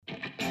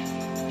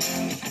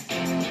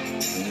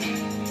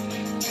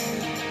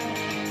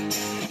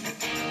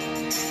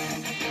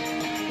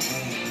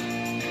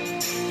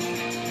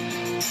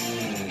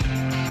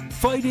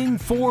fighting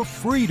for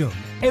freedom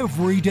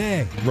every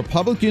day.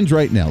 Republicans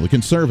right now, the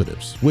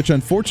conservatives, which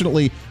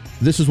unfortunately,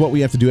 this is what we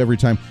have to do every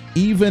time,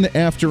 even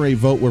after a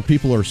vote where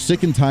people are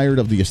sick and tired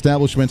of the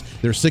establishment,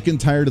 they're sick and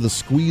tired of the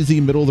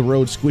squeezy,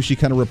 middle-of-the-road, squishy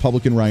kind of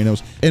Republican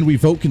rhinos, and we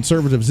vote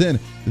conservatives in,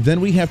 then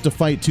we have to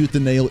fight tooth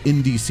and nail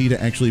in D.C.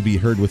 to actually be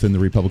heard within the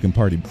Republican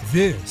Party.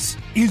 This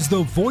is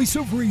the Voice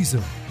of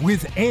Reason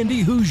with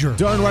Andy Hoosier.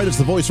 Darn right, it's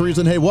the Voice of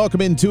Reason. Hey,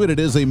 welcome into it. It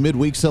is a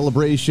midweek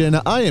celebration.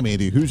 I am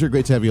Andy Hoosier.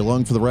 Great to have you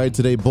along for the ride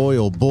today. Boy,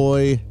 oh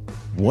boy,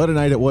 what a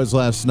night it was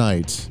last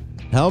night.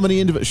 How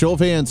many show of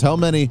hands, how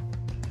many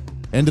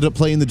ended up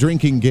playing the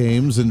drinking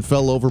games and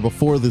fell over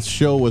before this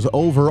show was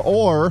over?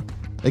 Or,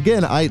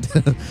 again, I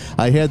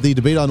had the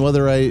debate on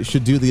whether I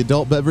should do the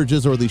adult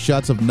beverages or the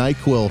shots of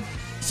NyQuil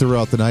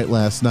throughout the night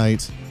last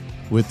night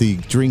with the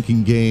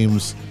drinking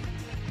games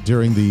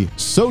during the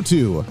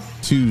SOTU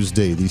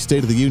Tuesday, the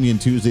State of the Union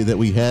Tuesday that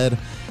we had.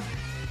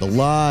 The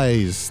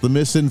lies, the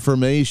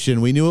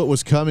misinformation, we knew it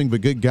was coming,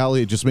 but good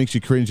golly, it just makes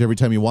you cringe every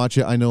time you watch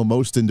it. I know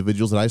most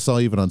individuals that I saw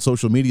even on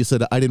social media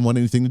said I didn't want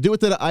anything to do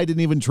with it. I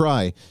didn't even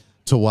try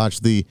to watch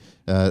the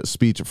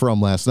speech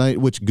from last night,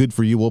 which good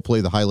for you. We'll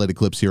play the highlighted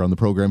clips here on the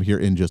program here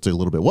in just a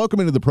little bit. Welcome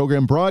into the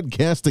program,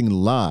 broadcasting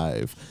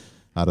live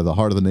out of the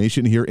heart of the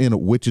nation here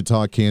in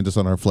Wichita, Kansas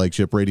on our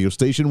flagship radio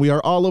station. We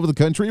are all over the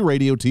country,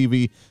 radio,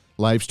 TV,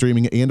 live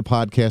streaming, and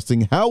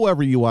podcasting.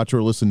 However you watch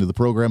or listen to the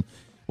program,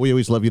 we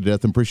always love you to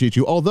death and appreciate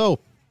you. Although,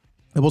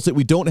 I will say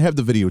we don't have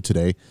the video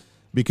today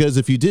because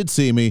if you did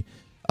see me,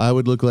 I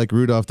would look like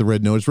Rudolph the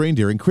Red-Nosed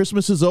Reindeer, and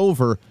Christmas is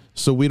over,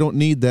 so we don't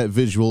need that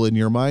visual in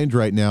your mind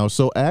right now.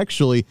 So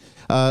actually,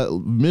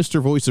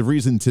 Mr. Voice of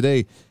Reason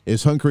today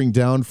is hunkering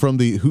down from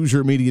the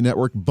Hoosier Media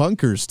Network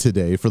bunkers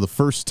today for the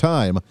first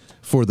time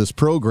for this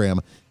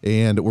program,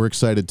 and we're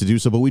excited to do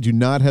so. But we do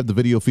not have the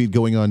video feed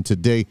going on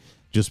today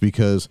just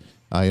because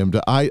I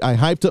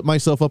hyped up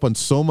myself up on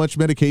so much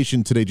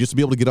medication today just to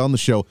be able to get on the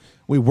show.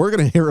 We were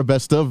going to hear a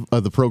best of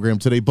the program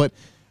today, but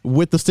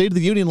with the State of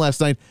the Union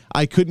last night,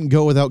 I couldn't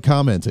go without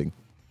commenting.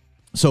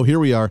 So here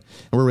we are,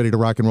 and we're ready to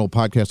rock and roll.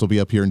 Podcast will be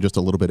up here in just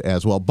a little bit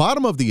as well.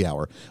 Bottom of the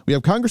hour, we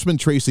have Congressman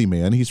Tracey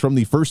Mann. He's from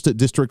the 1st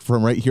District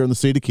from right here in the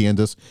state of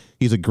Kansas.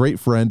 He's a great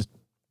friend,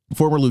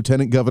 former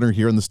lieutenant governor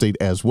here in the state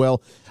as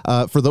well.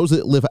 For those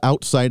that live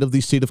outside of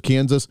the state of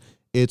Kansas,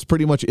 it's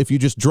pretty much if you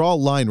just draw a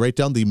line right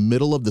down the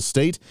middle of the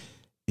state,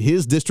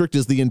 his district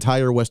is the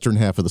entire western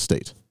half of the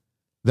state.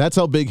 That's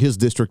how big his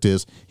district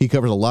is. He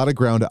covers a lot of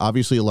ground,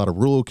 obviously a lot of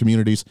rural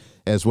communities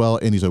as well,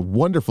 and he's a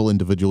wonderful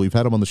individual. We've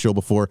had him on the show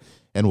before,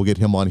 and we'll get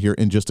him on here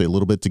in just a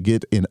little bit to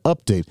get an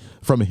update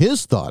from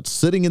his thoughts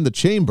sitting in the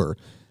chamber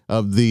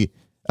of the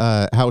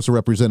House of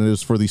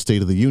Representatives for the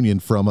State of the Union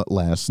from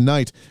last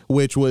night,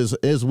 which was,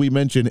 as we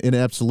mentioned, an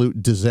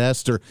absolute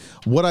disaster.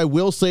 What I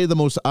will say, the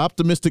most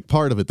optimistic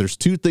part of it, there's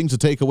two things to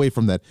take away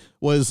from that,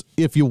 was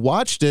if you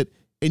watched it,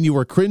 and you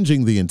were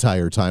cringing the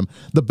entire time.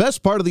 The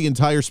best part of the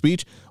entire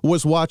speech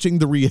was watching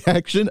the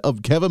reaction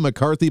of Kevin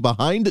McCarthy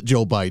behind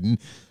Joe Biden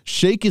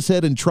shake his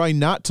head and try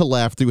not to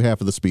laugh through half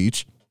of the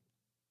speech.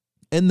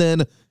 And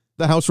then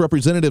the House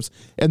Representatives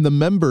and the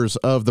members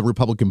of the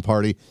Republican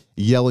Party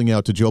yelling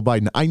out to Joe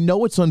Biden. I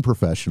know it's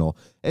unprofessional,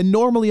 and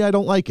normally I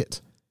don't like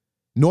it.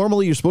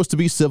 Normally, you're supposed to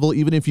be civil.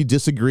 Even if you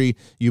disagree,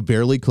 you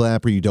barely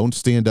clap or you don't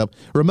stand up.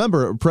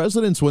 Remember,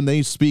 presidents, when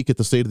they speak at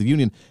the State of the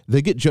Union,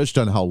 they get judged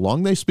on how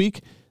long they speak.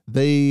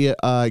 They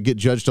get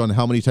judged on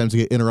how many times they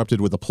get interrupted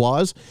with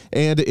applause,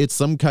 and it's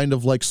some kind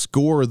of like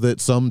score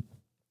that some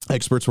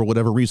experts, for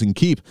whatever reason,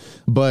 keep.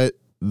 But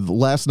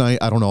last night,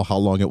 I don't know how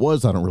long it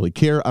was. I don't really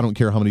care. I don't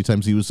care how many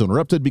times he was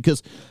interrupted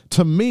because,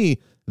 to me,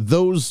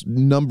 those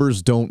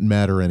numbers don't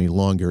matter any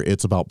longer.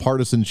 It's about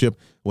partisanship.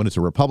 When it's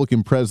a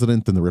Republican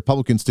president, then the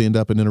Republicans stand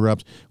up and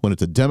interrupt. When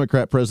it's a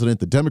Democrat president,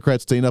 the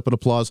Democrats stand up and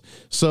applause.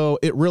 So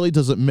it really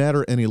doesn't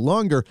matter any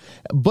longer.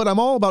 But I'm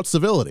all about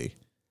civility.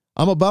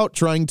 I'm about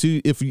trying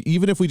to,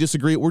 even if we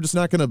disagree, we're just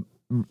not going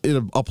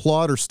to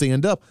applaud or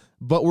stand up,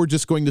 but we're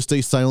just going to stay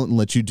silent and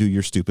let you do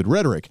your stupid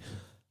rhetoric.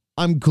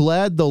 I'm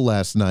glad, though,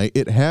 last night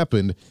it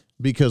happened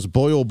because,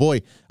 boy, oh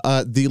boy,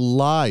 the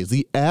lies,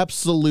 the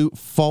absolute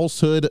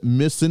falsehood,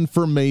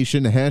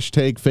 misinformation,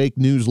 hashtag fake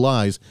news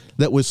lies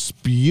that was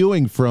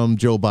spewing from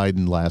Joe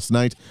Biden last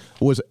night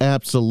was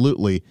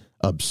absolutely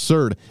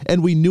absurd.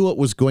 And we knew it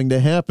was going to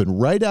happen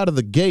right out of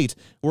the gate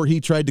where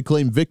he tried to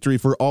claim victory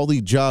for all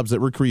the jobs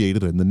that were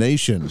created in the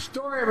nation. The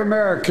story of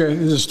America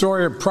is a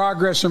story of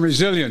progress and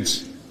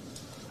resilience,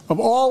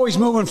 of always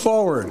moving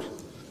forward,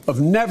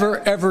 of never,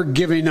 ever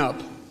giving up.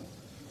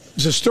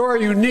 It's a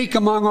story unique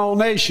among all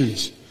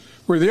nations.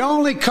 We're the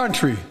only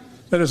country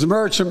that has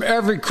emerged from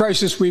every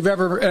crisis we've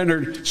ever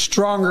entered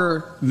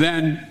stronger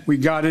than we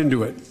got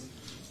into it.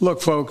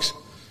 Look, folks,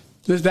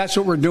 that's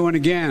what we're doing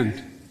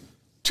again.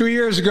 2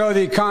 years ago,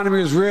 the economy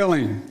was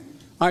reeling.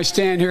 I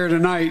stand here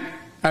tonight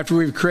after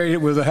we've created,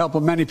 with the help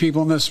of many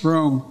people in this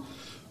room,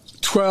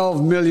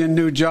 12 million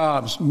new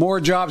jobs. More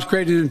jobs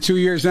created in 2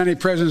 years than any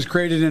president's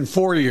created in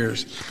 4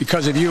 years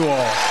because of you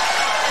all,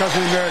 because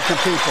of the American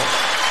people.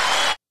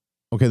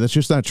 Okay, that's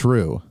just not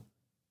true.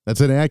 That's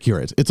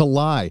inaccurate. It's a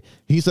lie.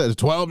 He says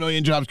 12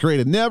 million jobs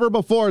created. Never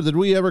before did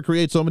we ever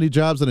create so many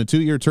jobs in a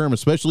 2-year term,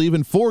 especially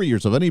even 4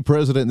 years of any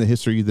president in the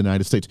history of the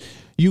United States.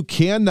 You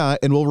cannot,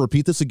 and we'll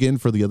repeat this again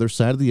for the other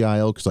side of the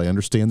aisle because I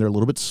understand they're a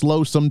little bit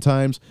slow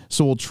sometimes,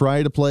 so we'll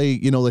try to play,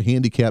 the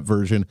handicap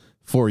version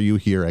for you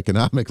here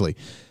economically.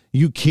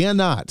 You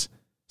cannot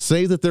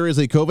say that there is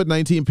a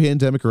COVID-19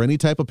 pandemic or any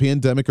type of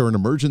pandemic or an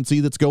emergency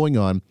that's going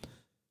on,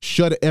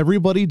 shut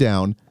everybody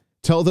down,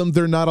 tell them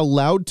they're not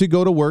allowed to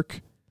go to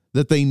work,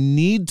 that they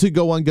need to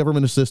go on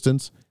government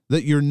assistance,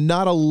 that you're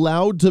not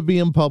allowed to be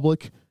in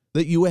public,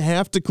 that you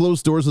have to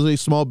close doors as a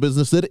small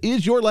business. That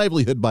is your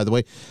livelihood, by the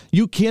way.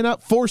 You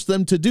cannot force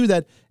them to do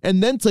that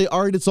and then say,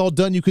 all right, it's all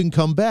done. You can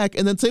come back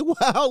and then say,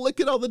 wow, look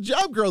at all the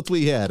job growth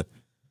we had.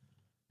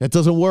 That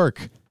doesn't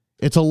work.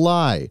 It's a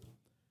lie.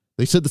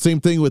 They said the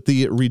same thing with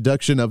the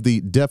reduction of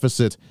the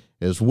deficit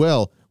as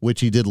well,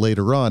 which he did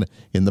later on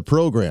in the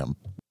program.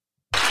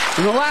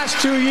 In the last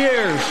 2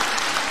 years,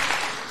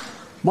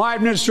 my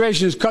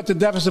administration has cut the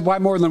deficit by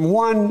more than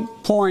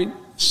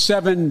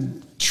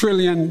 $1.7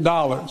 trillion,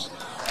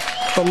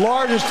 the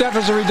largest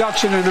deficit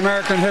reduction in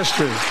American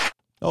history.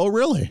 Oh,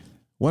 really?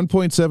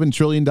 $1.7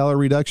 trillion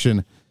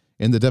reduction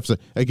in the deficit.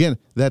 Again,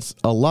 that's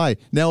a lie.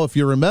 Now, if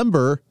you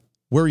remember,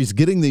 where he's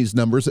getting these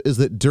numbers is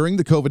that during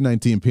the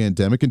COVID-19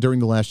 pandemic and during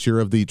the last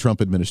year of the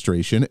Trump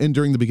administration and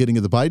during the beginning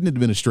of the Biden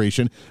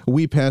administration,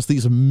 we passed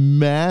these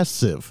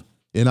massive,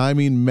 and I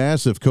mean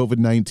massive,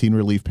 COVID-19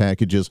 relief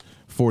packages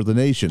for the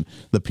nation.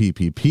 The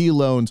PPP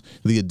loans,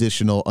 the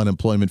additional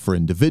unemployment for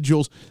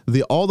individuals,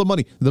 all the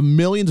money, the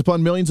millions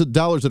upon millions of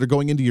dollars that are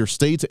going into your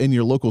states and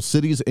your local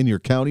cities and your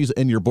counties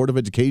and your Board of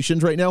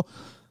Educations right now.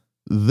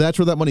 That's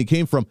where that money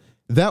came from.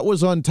 That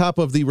was on top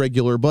of the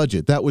regular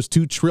budget. That was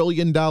 $2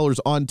 trillion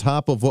on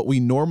top of what we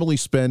normally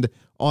spend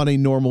on a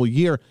normal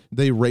year.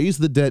 They raised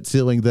the debt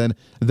ceiling then.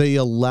 They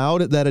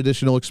allowed that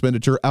additional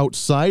expenditure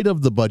outside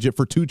of the budget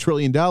for $2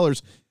 trillion.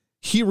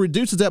 He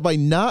reduces that by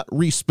not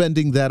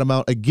respending that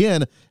amount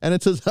again, and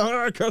it says,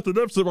 I cut the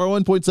deficit by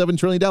 $1.7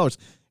 trillion.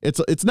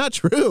 It's not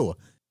true.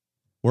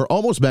 We're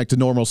almost back to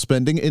normal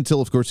spending until,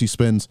 of course, he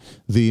spends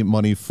the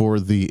money for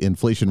the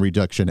Inflation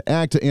Reduction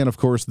Act and, of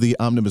course, the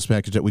omnibus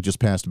package that we just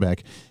passed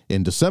back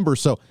in December.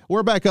 So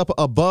we're back up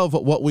above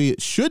what we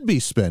should be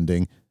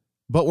spending,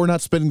 but we're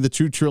not spending the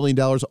 $2 trillion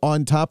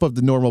on top of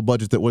the normal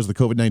budget that was the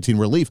COVID-19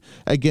 relief.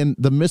 Again,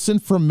 the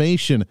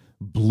misinformation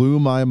blew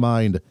my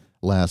mind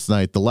last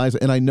night. The lies,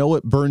 and I know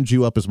it burns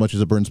you up as much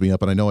as it burns me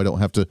up, and I know I don't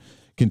have to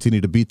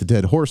continue to beat the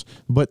dead horse,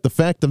 but the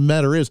fact of the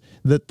matter is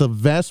that the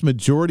vast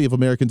majority of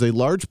Americans, a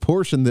large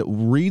portion that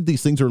read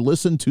these things or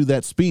listen to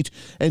that speech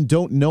and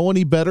don't know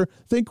any better,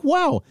 think,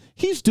 wow,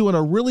 he's doing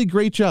a really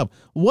great job.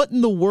 What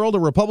in the world are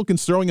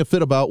Republicans throwing a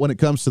fit about when it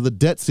comes to the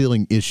debt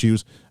ceiling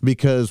issues?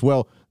 Because,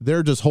 well,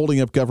 they're just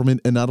holding up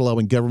government and not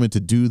allowing government to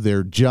do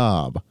their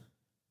job.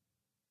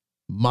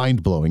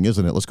 Mind-blowing,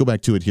 isn't it? Let's go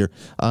back to it here.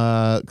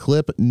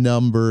 Clip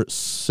number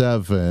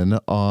 7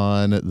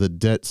 on the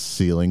debt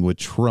ceiling with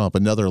Trump.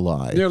 Another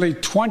lie. Nearly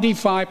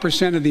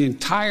 25% of the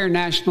entire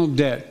national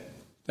debt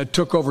that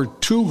took over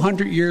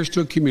 200 years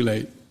to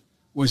accumulate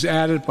was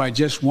added by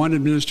just one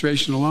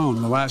administration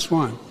alone, the last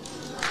one.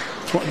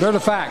 They're the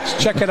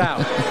facts. Check it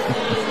out.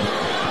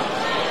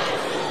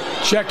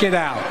 Check it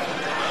out.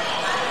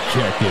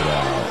 Check it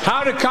out.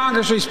 How did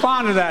Congress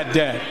respond to that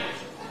debt?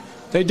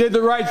 They did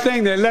the right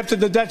thing. They lifted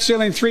the debt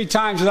ceiling 3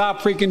 times without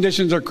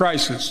preconditions or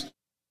crisis.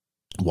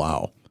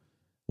 Wow.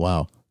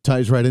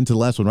 Ties right into the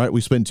last one, right?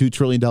 We spent $2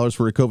 trillion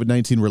for a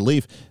COVID-19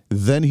 relief.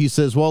 Then he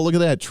says, well, look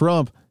at that.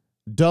 Trump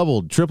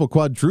doubled, triple,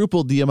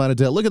 quadrupled the amount of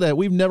debt. Look at that.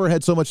 We've never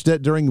had so much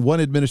debt during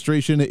one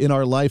administration in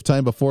our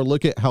lifetime before.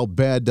 Look at how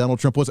bad Donald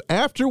Trump was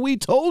after we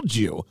told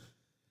you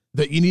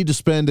that you need to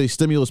spend a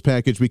stimulus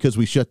package because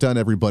we shut down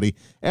everybody,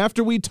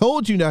 after we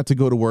told you not to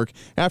go to work,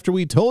 after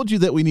we told you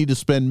that we need to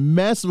spend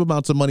massive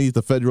amounts of money at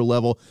the federal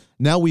level.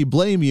 Now we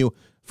blame you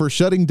for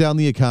shutting down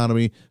the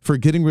economy, for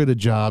getting rid of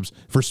jobs,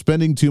 for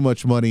spending too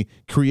much money,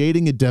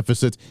 creating a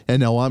deficit, and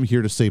now I'm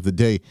here to save the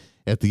day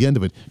at the end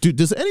of it. Dude,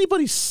 does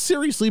anybody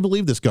seriously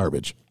believe this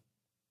garbage?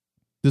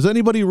 Does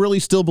anybody really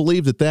still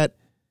believe that that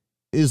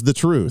is the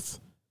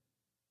truth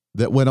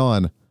that went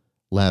on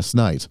last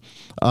night?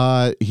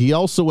 He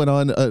also went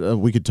on,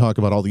 we could talk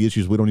about all the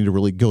issues. We don't need to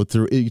really go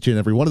through each and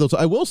every one of those.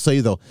 I will say,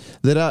 though,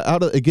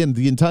 that again,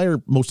 the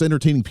entire most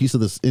entertaining piece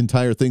of this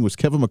entire thing was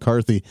Kevin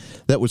McCarthy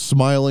that was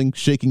smiling,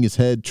 shaking his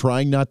head,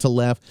 trying not to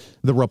laugh.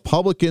 The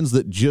Republicans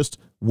that just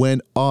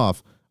went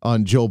off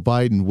on Joe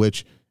Biden,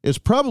 which is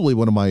probably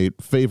one of my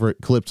favorite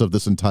clips of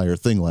this entire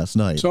thing last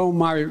night. So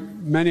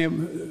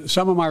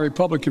some of my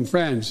Republican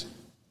friends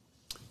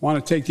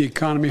want to take the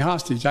economy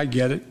hostage. I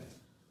get it.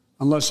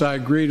 Unless I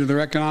agree to their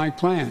economic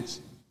plans.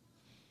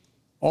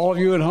 All of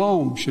you at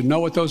home should know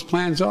what those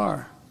plans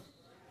are.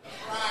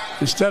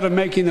 Instead of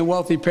making the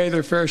wealthy pay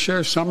their fair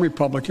share, some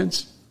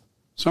Republicans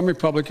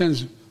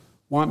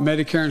want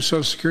Medicare and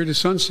Social Security to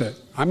sunset.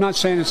 I'm not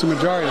saying it's a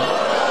majority.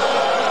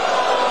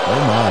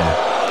 Oh my.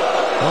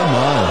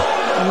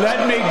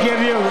 Let me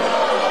give you,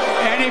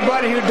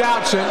 anybody who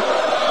doubts it,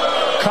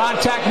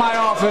 contact my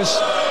office.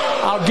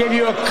 I'll give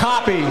you a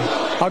copy.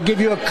 I'll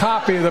give you a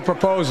copy of the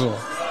proposal.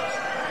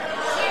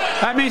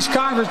 That means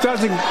Congress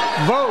doesn't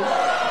vote.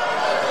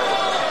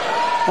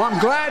 Well, I'm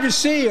glad to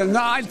see you. No,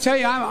 I tell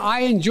you, I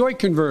enjoy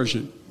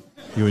conversion.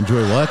 You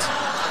enjoy what?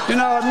 You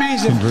know, it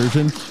means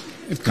conversion.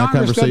 If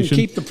Congress doesn't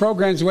keep the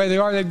programs the way they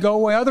are, they'd go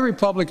away. Other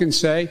Republicans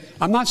say,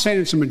 I'm not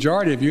saying it's a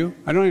majority of you.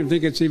 I don't even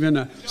think it's even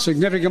a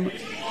significant,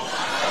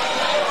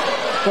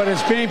 but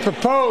it's being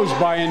proposed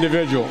by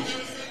individuals.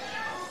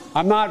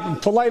 I'm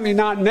not politely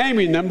not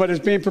naming them, but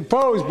it's being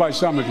proposed by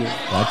some of you.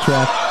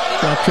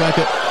 Backtrack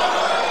it.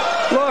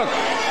 Look,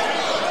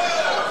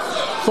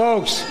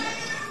 folks,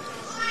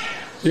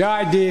 the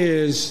idea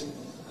is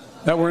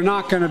that we're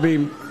not going to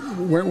be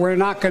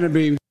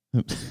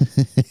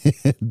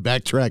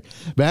Backtrack.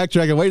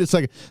 And wait a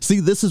second. See,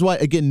 this is why,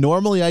 again,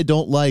 normally I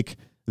don't like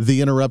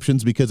the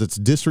interruptions because it's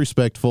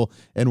disrespectful,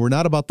 and we're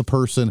not about the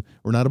person.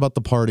 We're not about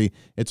the party.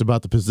 It's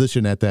about the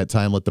position at that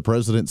time. Let the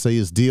president say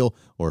his deal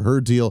or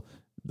her deal,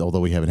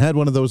 although we haven't had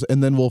one of those,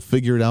 and then we'll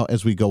figure it out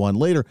as we go on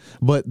later.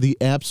 But the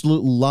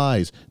absolute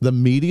lies, the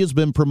media's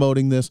been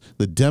promoting this,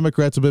 the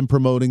Democrats have been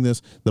promoting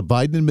this, the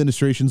Biden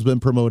administration's been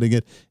promoting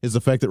it, is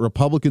the fact that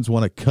Republicans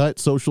want to cut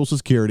Social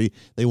Security,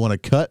 they want to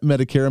cut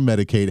Medicare and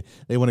Medicaid,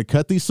 they want to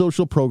cut these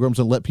social programs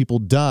and let people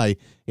die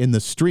in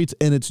the streets,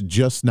 and it's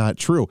just not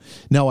true.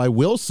 Now, I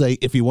will say,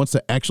 if he wants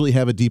to actually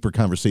have a deeper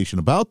conversation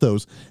about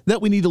those,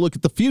 that we need to look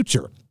at the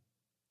future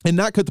and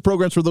not cut the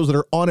programs for those that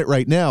are on it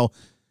right now,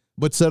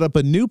 but set up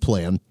a new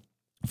plan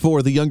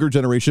for the younger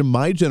generation,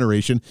 my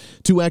generation,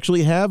 to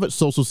actually have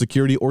Social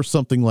Security or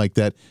something like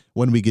that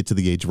when we get to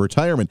the age of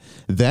retirement.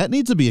 That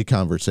needs to be a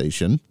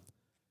conversation.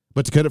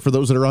 But to cut it for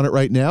those that are on it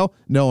right now,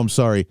 no, I'm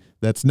sorry.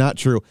 That's not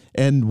true.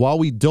 And while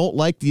we don't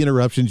like the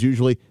interruptions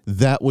usually,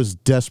 that was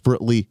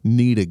desperately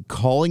needed.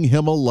 Calling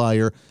him a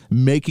liar,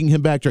 making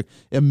him backtrack.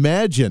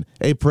 Imagine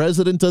a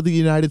president of the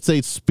United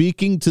States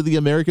speaking to the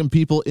American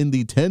people in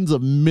the tens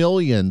of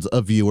millions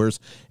of viewers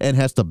and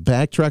has to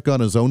backtrack on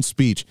his own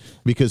speech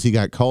because he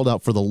got called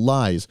out for the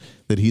lies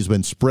that he's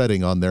been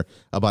spreading on there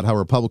about how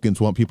Republicans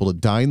want people to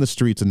die in the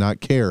streets and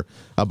not care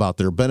about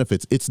their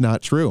benefits. It's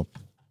not true.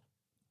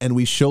 And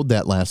we showed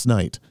that last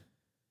night.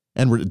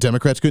 And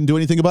Democrats couldn't do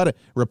anything about it.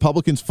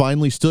 Republicans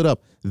finally stood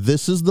up.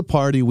 This is the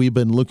party we've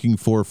been looking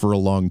for a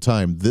long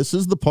time. This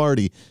is the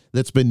party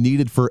that's been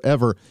needed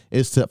forever,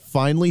 is to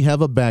finally have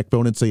a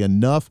backbone and say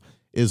enough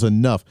is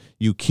enough.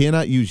 You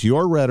cannot use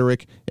your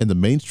rhetoric in the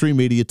mainstream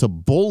media to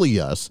bully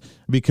us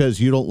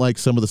because you don't like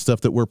some of the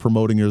stuff that we're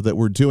promoting or that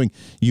we're doing.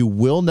 You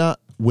will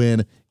not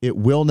win. It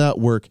will not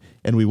work,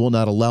 and we will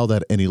not allow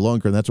that any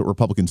longer. And that's what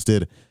Republicans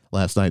did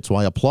last night. So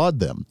I applaud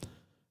them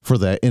for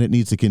that, and it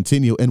needs to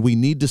continue. And we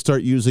need to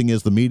start using,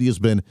 as the media's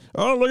been,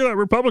 oh, look at that,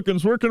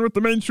 Republicans working with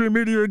the mainstream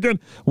media again.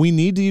 We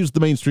need to use the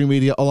mainstream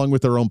media along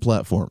with their own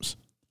platforms.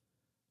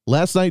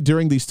 Last night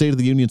during the State of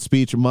the Union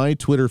speech, my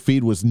Twitter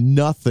feed was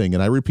nothing,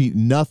 and I repeat,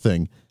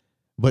 nothing,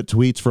 but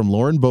tweets from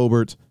Lauren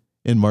Boebert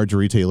and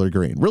Marjorie Taylor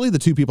Greene. Really the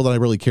two people that I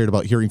really cared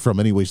about hearing from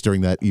anyways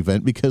during that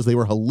event, because they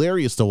were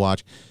hilarious to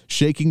watch,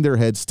 shaking their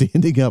heads,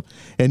 standing up,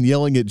 and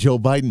yelling at Joe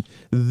Biden.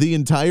 The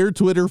entire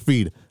Twitter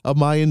feed of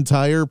my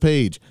entire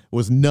page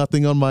was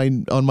nothing on my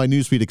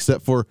newsfeed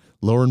except for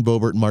Lauren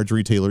Boebert and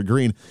Marjorie Taylor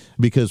Greene,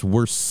 because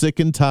we're sick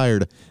and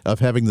tired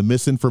of having the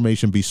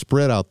misinformation be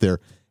spread out there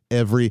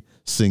every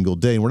single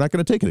day, and we're not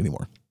going to take it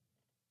anymore.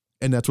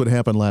 And that's what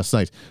happened last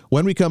night.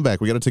 When we come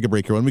back, we got to take a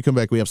break here. When we come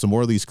back, we have some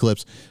more of these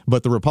clips.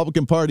 But the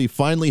Republican Party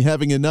finally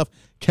having enough.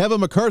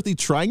 Kevin McCarthy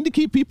trying to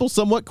keep people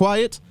somewhat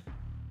quiet.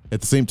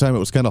 At the same time, it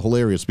was kind of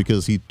hilarious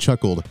because he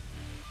chuckled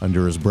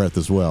under his breath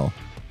as well.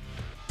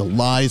 The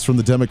lies from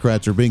the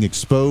Democrats are being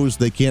exposed.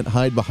 They can't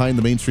hide behind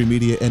the mainstream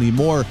media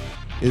anymore.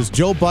 Is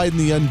Joe Biden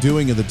the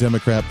undoing of the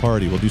Democrat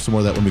Party? We'll do some more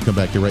of that when we come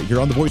back here, right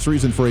here on The Voice of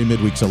Reason for a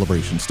midweek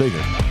celebration. Stay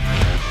here.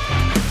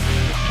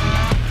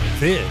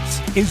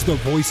 This is The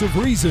Voice of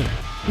Reason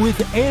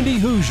with Andy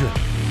Hoosier.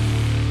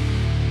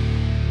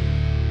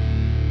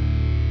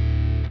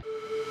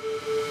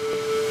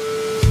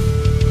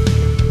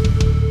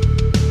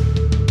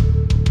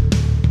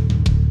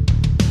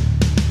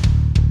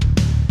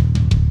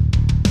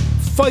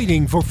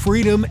 Fighting for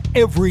freedom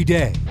every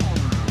day.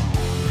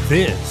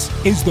 This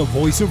is The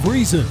Voice of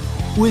Reason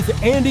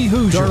with Andy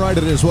Hoosier. All right,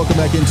 it is. Welcome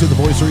back into The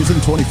Voice of Reason,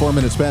 24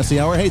 minutes past the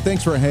hour. Hey,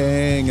 thanks for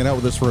hanging out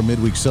with us for a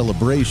midweek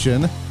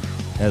celebration.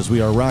 As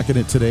we are rocking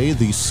it today,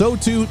 the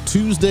SOTU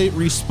Tuesday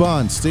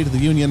response, State of the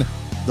Union,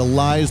 the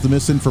lies, the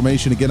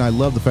misinformation. Again, I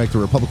love the fact that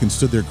Republicans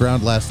stood their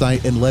ground last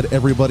night and let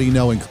everybody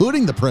know,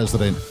 including the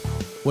president,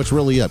 what's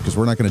really up, because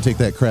we're not going to take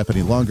that crap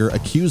any longer,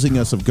 accusing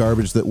us of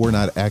garbage that we're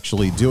not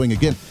actually doing.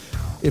 Again,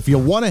 if you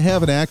want to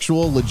have an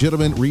actual,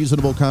 legitimate,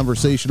 reasonable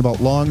conversation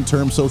about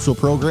long-term social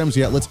programs,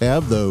 yeah, let's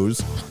have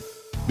those,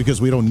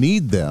 because we don't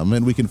need them,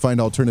 and we can find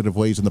alternative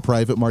ways in the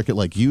private market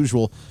like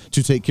usual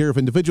to take care of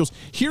individuals.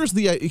 Here's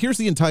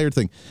the entire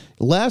thing.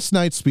 Last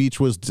night's speech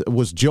was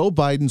Joe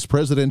Biden's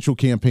presidential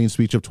campaign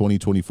speech of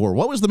 2024.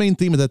 What was the main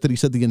theme of that he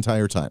said the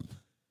entire time?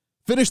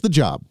 Finish the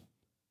job.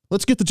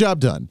 Let's get the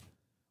job done.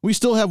 We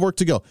still have work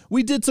to go.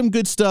 We did some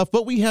good stuff,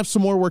 but we have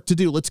some more work to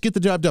do. Let's get the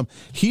job done.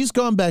 He's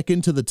gone back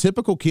into the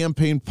typical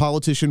campaign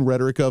politician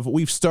rhetoric of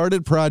we've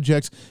started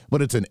projects,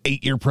 but it's an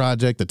 8-year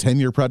project, a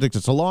 10-year project.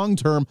 It's a long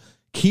term.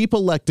 Keep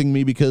electing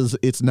me because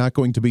it's not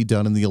going to be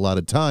done in the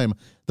allotted time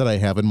that I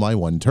have in my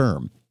one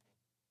term.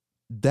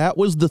 That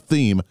was the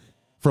theme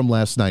from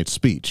last night's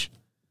speech.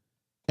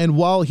 And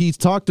while he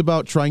talked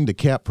about trying to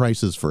cap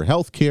prices for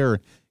healthcare,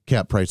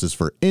 cap prices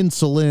for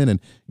insulin, and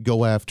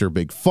go after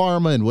big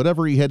pharma and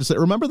whatever he had to say.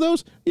 Remember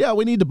those? Yeah,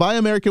 we need to buy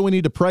American. We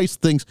need to price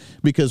things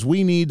because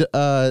we need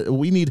the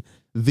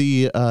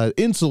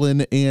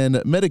insulin and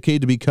Medicaid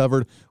to be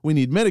covered. We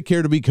need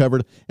Medicare to be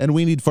covered, and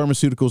we need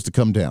pharmaceuticals to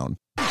come down.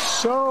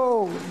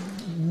 So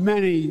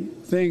many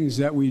things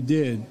that we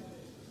did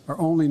are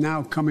only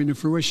now coming to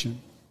fruition.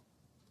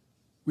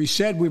 We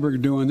said we were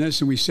doing this,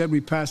 and we said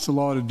we passed the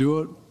law to do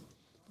it.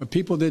 But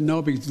people didn't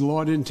know because the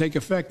law didn't take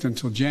effect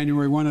until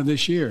January 1 of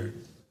this year.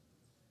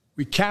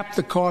 We capped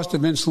the cost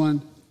of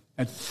insulin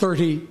at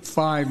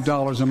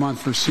 $35 a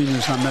month for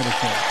seniors on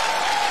Medicare.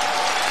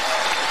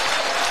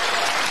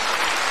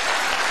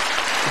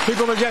 The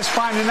people are just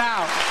finding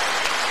out.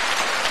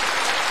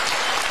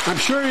 I'm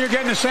sure you're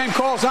getting the same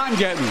calls I'm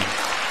getting.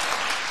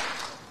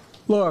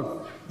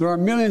 Look, there are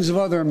millions of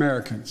other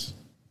Americans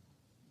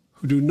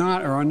who do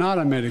not or are not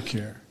on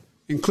Medicare,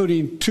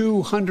 including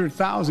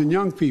 200,000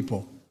 young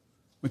people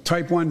with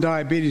type 1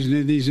 diabetes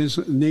and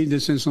need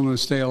this insulin to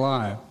stay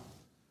alive.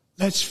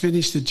 Let's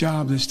finish the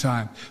job this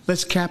time.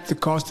 Let's cap the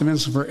cost of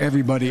insulin for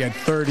everybody at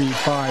 $35.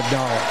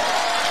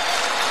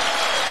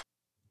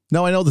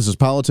 Now, I know this is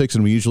politics,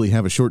 and we usually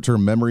have a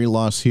short-term memory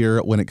loss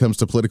here when it comes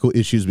to political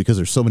issues because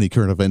there's so many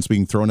current events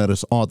being thrown at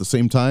us all at the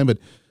same time. But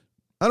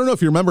I don't know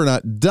if you remember or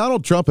not,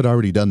 Donald Trump had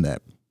already done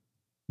that.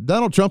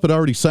 Donald Trump had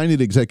already signed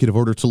an executive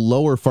order to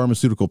lower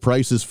pharmaceutical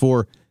prices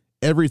for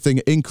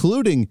everything,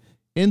 including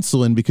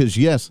insulin, because,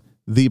 yes,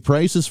 the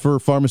prices for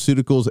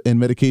pharmaceuticals and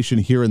medication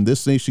here in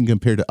this nation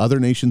compared to other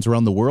nations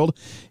around the world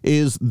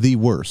is the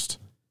worst.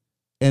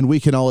 And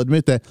we can all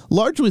admit that,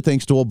 largely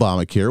thanks to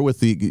Obamacare, with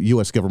the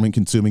U.S. government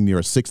consuming near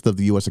a sixth of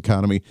the U.S.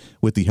 economy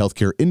with the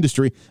healthcare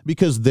industry,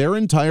 because their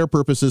entire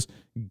purpose is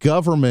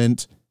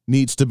government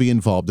needs to be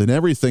involved in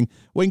everything,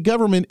 when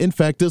government, in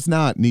fact, does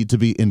not need to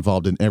be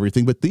involved in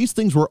everything. But these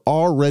things were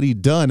already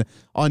done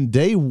on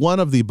day one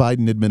of the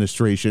Biden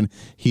administration.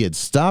 He had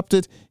stopped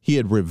it. He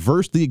had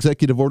reversed the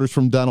executive orders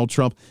from Donald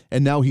Trump,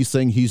 and now he's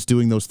saying he's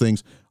doing those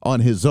things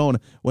on his own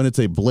when it's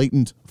a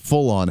blatant,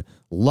 full-on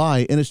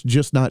lie, and it's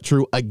just not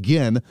true,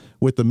 again,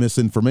 with the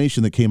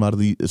misinformation that came out of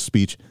the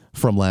speech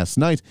from last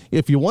night.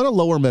 If you want to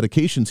lower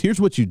medications,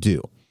 here's what you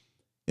do.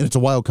 And it's a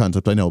wild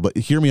concept, I know, but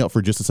hear me out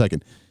for just a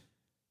second.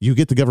 You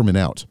get the government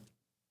out.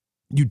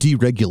 You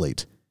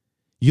deregulate.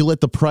 You let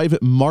the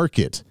private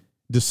market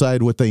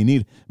decide what they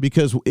need.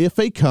 Because if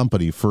a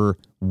company, for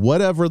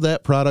whatever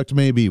that product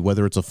may be,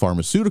 whether it's a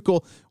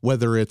pharmaceutical,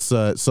 whether it's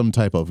some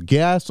type of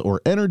gas or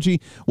energy,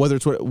 whether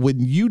it's when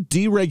you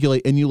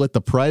deregulate and you let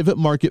the private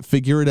market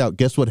figure it out,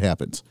 guess what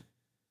happens?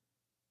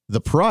 The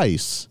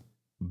price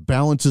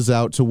balances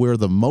out to where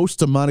the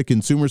most amount of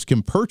consumers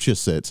can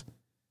purchase it,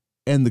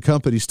 and the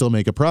companies still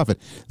make a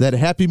profit. That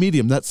happy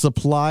medium, that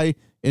supply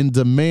and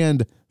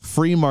demand,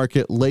 free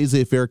market,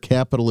 laissez-faire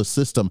capitalist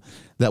system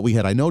that we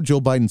had. I know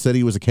Joe Biden said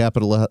he was a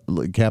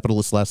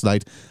capitalist last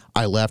night.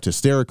 I laughed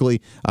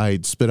hysterically. I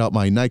spit out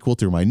my NyQuil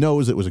through my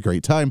nose. It was a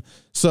great time.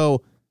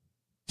 So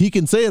he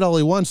can say it all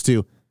he wants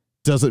to.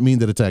 Doesn't mean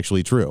that it's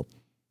actually true.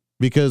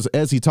 Because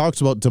as he talks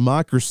about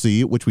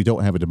democracy, which we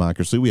don't have a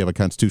democracy, we have a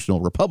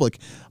constitutional republic,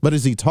 but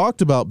as he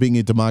talked about being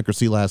a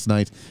democracy last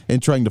night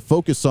and trying to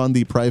focus on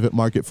the private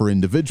market for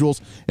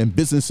individuals and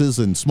businesses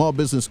and small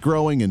business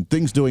growing and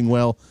things doing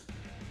well,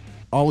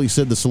 all he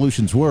said the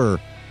solutions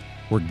were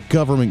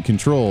government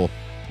control,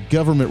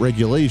 government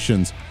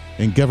regulations,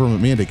 and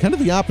government mandate. Kind of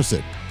the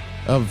opposite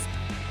of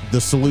the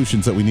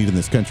solutions that we need in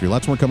this country.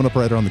 Lots more coming up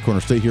right around the corner.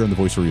 Stay here on The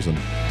Voice of Reason.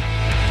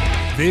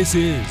 This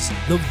is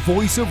The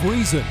Voice of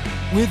Reason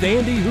with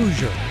Andy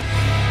Hoosier.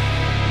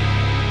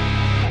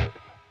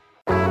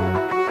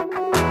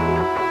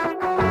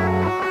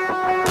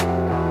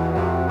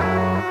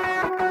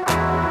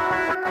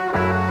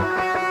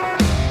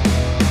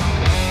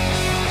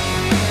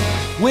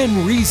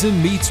 When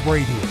Reason meets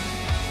radio,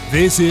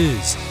 this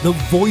is The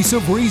Voice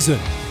of Reason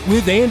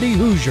with Andy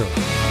Hoosier.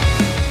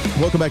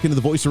 Welcome back into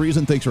The Voice of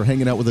Reason. Thanks for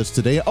hanging out with us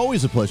today.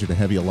 Always a pleasure to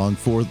have you along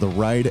for the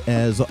ride.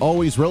 As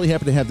always, really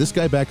happy to have this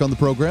guy back on the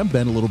program,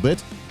 Ben, a little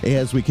bit,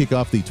 as we kick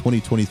off the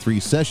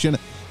 2023 session.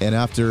 And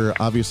after,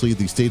 obviously,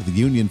 the State of the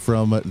Union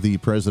from the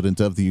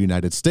President of the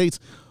United States.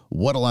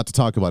 What a lot to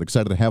talk about.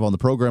 Excited to have on the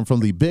program from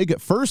the big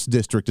 1st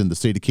District in the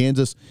state of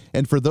Kansas.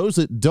 And for those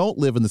that don't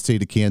live in the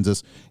state of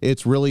Kansas,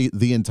 it's really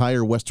the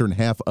entire western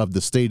half of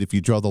the state if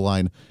you draw the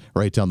line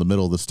right down the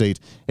middle of the state.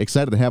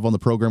 Excited to have on the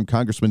program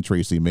Congressman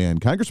Tracey Mann.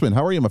 Congressman,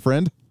 how are you, my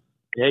friend?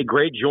 Hey,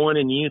 great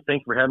joining you.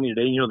 Thanks for having me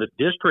today. You know, the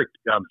district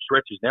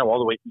stretches now all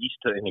the way east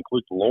to, and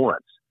includes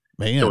Lawrence.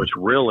 Man. So it's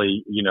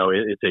really, you know,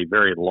 it's a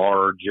very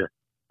large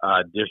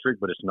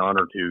district, but it's an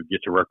honor to get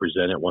to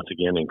represent it once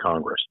again in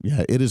Congress.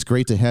 Yeah, it is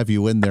great to have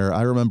you in there.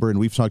 I remember, and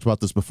we've talked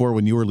about this before,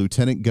 when you were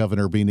lieutenant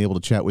governor, being able to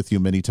chat with you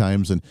many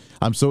times, and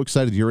I'm so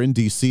excited you're in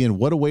D.C., and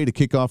what a way to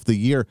kick off the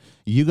year.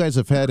 You guys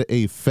have had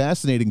a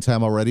fascinating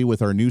time already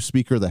with our new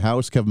Speaker of the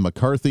House, Kevin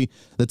McCarthy,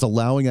 that's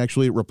allowing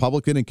actually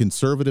Republican and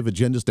conservative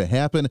agendas to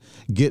happen,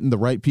 getting the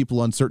right people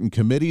on certain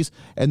committees,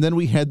 and then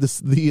we had the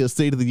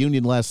State of the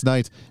Union last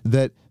night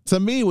that, to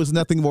me, was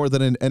nothing more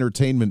than an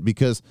entertainment,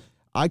 because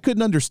I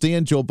couldn't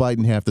understand Joe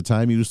Biden half the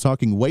time. He was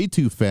talking way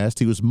too fast.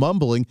 He was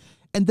mumbling.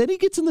 And then he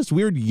gets in this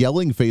weird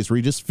yelling phase where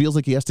he just feels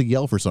like he has to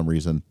yell for some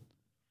reason.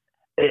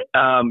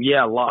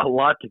 Yeah, a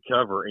lot to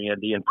cover,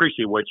 Andy, and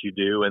appreciate what you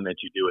do and that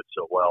you do it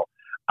so well.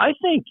 I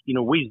think,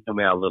 we zoom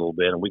out a little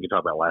bit, and we can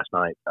talk about last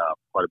night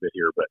quite a bit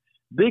here, but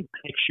big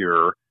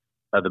picture,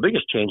 the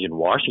biggest change in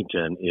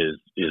Washington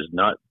is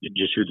not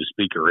just who the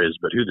speaker is,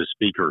 but who the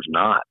speaker is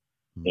not.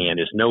 And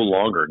it's no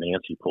longer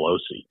Nancy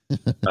Pelosi.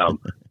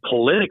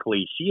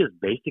 Politically, she is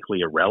basically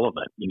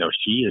irrelevant.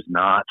 She is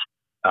not,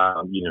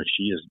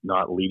 she is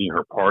not leading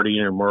her party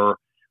anymore.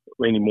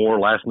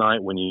 Last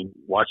night, when you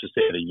watch the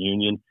State of the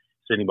Union,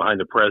 sitting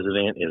behind the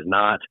president is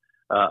not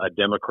a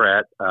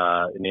Democrat.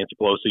 Nancy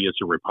Pelosi is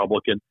a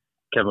Republican,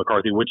 Kevin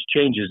McCarthy, which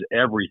changes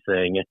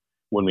everything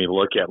when we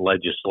look at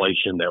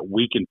legislation that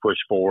we can push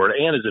forward,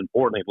 and as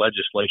importantly,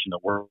 legislation that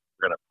we're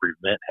going to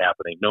prevent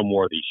happening. No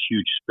more of these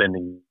huge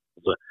spending.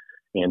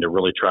 And to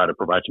really try to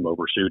provide some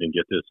oversight and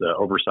get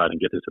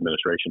this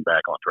administration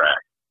back on track.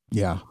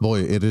 Yeah,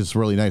 boy, it is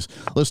really nice.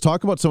 Let's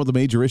talk about some of the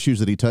major issues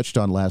that he touched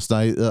on last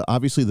night.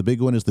 Obviously, the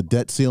big one is the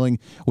debt ceiling.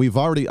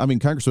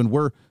 Congressman,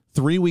 we're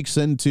 3 weeks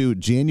into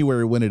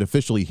January when it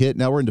officially hit.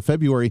 Now we're into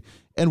February,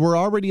 and we're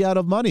already out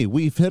of money.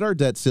 We've hit our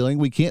debt ceiling.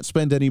 We can't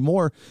spend any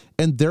more.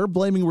 And they're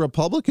blaming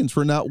Republicans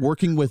for not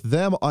working with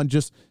them on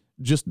just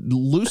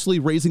loosely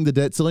raising the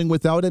debt ceiling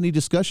without any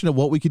discussion of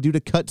what we could do to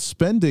cut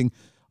spending.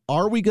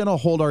 Are we going to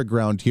hold our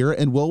ground here?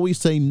 And will we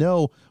say,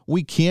 no,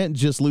 we can't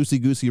just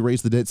loosey-goosey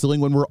raise the debt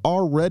ceiling when we're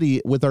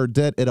already with our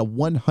debt at a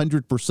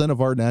 100% of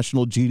our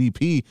national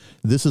GDP?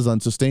 This is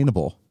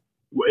unsustainable.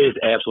 It's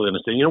absolutely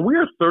unsustainable.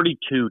 We're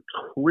 $32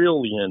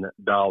 trillion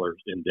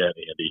in debt,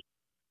 Andy.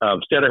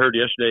 Stat I heard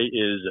yesterday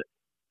is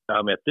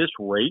at this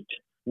rate,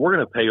 we're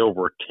going to pay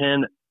over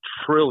 $10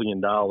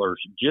 trillion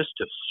just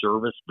to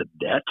service the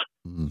debt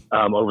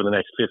over the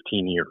next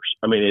 15 years.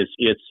 I mean,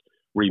 it's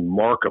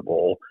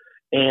remarkable.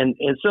 And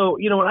so,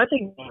 I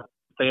think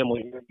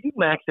family, if you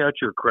max out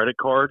your credit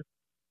card,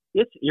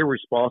 it's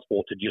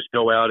irresponsible to just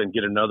go out and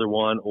get another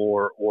one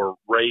or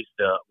raise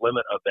the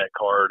limit of that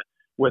card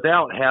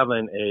without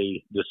having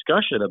a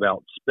discussion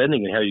about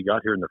spending and how you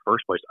got here in the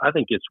first place. I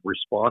think it's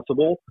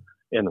responsible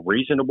and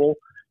reasonable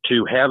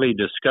to have a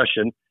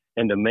discussion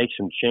and to make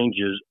some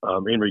changes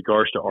in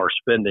regards to our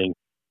spending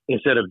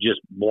instead of just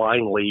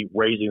blindly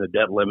raising the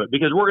debt limit,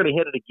 because we're going to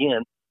hit it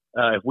again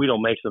if we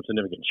don't make some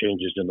significant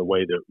changes in the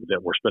way that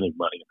we're spending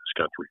money in this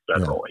country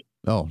federally.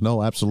 Yeah. Oh,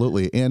 no,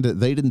 absolutely. And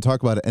they didn't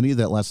talk about any of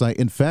that last night.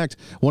 In fact,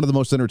 one of the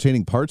most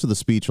entertaining parts of the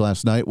speech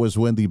last night was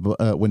when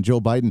when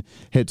Joe Biden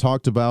had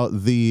talked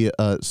about the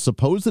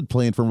supposed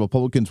plan from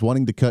Republicans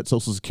wanting to cut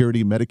Social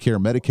Security, Medicare,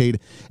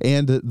 Medicaid,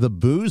 and the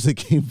boos that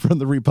came from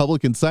the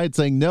Republican side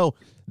saying, no,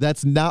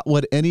 that's not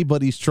what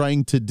anybody's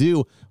trying to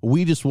do.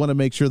 We just want to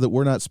make sure that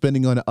we're not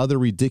spending on other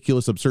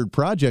ridiculous, absurd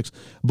projects.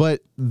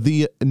 But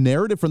the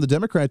narrative from the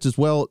Democrats is,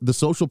 well, the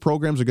social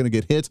programs are going to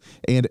get hit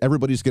and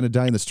everybody's going to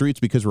die in the streets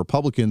because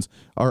Republicans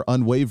are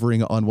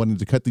unwavering on wanting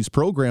to cut these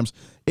programs.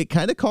 It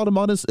kind of called him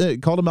out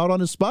on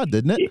his spot,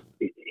 didn't it?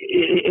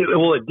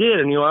 Well, it did.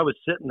 And, I was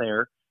sitting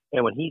there,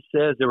 and when he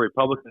says the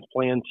Republicans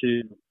plan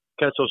to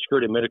cut Social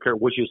Security and Medicare,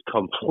 which is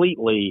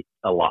completely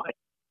a lie.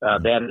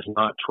 That is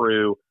not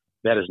true.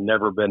 That has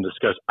never been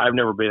discussed. I've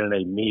never been in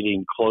a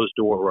meeting, closed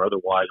door or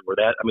otherwise, where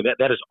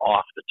that is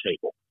off the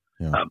table.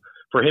 Yeah.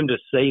 For him to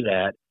say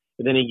that,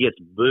 and then he gets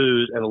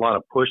booed and a lot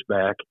of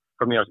pushback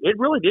from the audience, it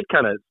really did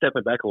kind of step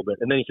it back a little bit.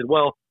 And then he said,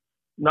 well,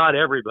 not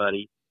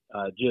everybody,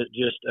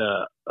 just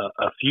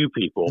a few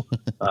people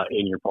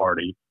in your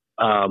party.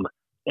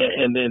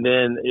 And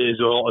then is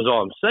all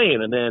I'm saying.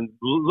 And then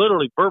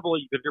literally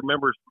verbally, you could hear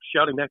members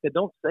shouting back,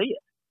 don't say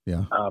it.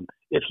 Yeah.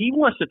 If he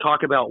wants to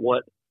talk about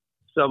what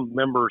some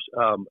members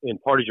in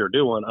parties are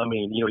doing,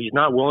 he's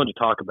not willing to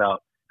talk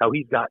about how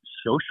he's got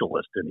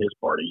socialists in his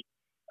party.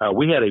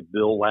 We had a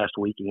bill last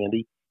week,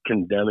 Andy,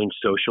 condemning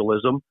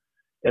socialism,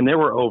 and there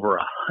were over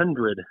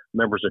 100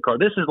 members of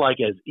Congress. This is like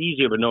as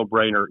easy of a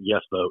no-brainer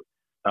yes vote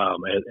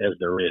as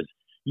there is.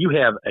 You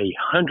have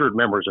 100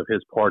 members of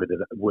his party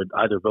that would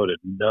either voted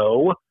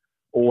no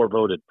or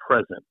voted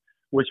present,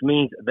 which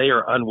means they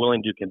are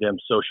unwilling to condemn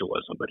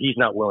socialism, but he's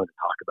not willing to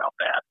talk about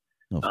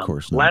that. Of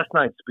course not. Last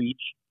night's speech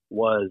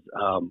was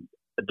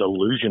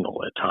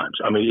delusional at times.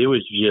 It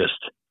was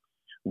just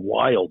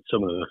wild,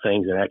 some of the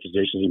things and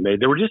accusations he made.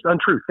 They were just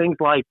untrue. Things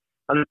like,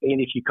 and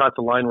if you caught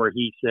the line where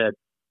he said,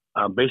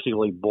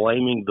 basically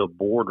blaming the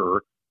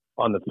border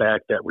on the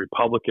fact that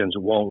Republicans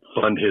won't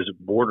fund his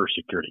border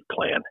security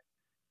plan.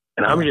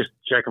 And I'm just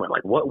checking,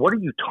 like, what are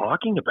you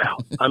talking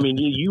about? I mean,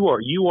 you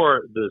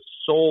are the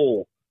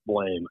sole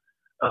blame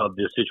of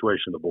this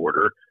situation on the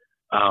border.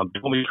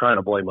 Don't be trying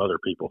to blame other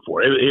people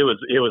for it. It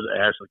was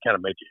actually kind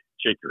of made you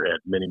shake your head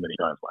many, many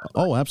times last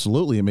night. Oh,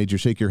 absolutely. It made you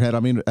shake your head.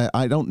 I mean,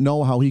 I don't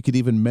know how he could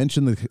even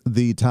mention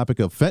the topic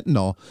of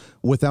fentanyl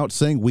without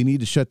saying we need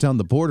to shut down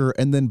the border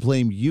and then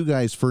blame you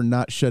guys for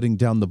not shutting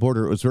down the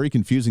border. It was very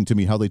confusing to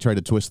me how they tried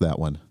to twist that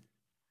one.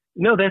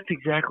 No, that's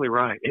exactly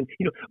right. And,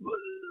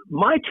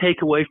 my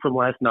takeaway from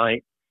last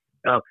night,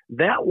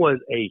 that was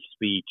a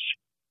speech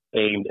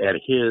aimed at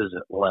his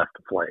left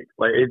flank.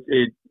 Like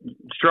it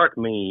struck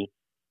me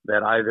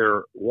that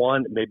either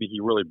one, maybe he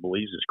really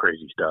believes this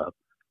crazy stuff,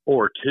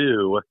 or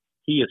two,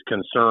 he is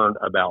concerned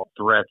about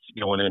threats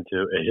going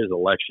into his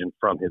election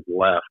from his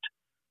left,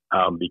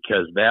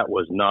 because that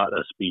was not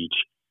a speech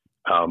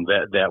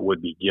that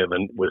would be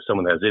given with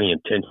someone that has any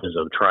intentions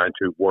of trying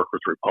to work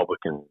with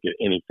Republicans and get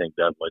anything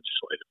done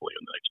legislatively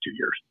in the next 2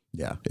 years.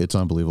 Yeah, it's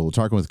unbelievable. We're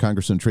talking with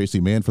Congressman Tracey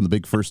Mann from the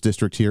big 1st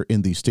District here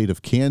in the state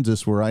of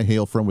Kansas, where I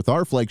hail from with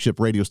our flagship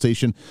radio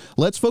station.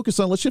 Let's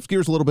shift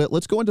gears a little bit.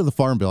 Let's go into the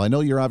Farm Bill. I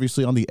know you're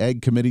obviously on the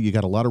Ag Committee. You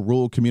got a lot of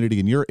rural community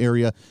in your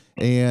area,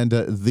 and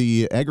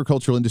the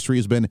agricultural industry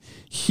has been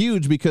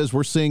huge because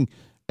we're seeing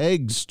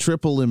eggs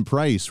triple in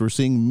price. We're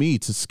seeing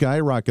meat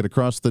skyrocket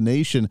across the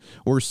nation.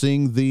 We're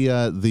seeing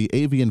the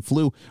avian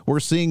flu.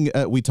 We're seeing,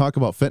 we talk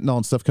about fentanyl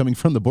and stuff coming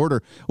from the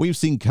border. We've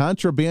seen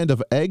contraband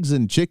of eggs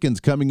and chickens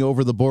coming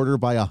over the border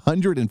by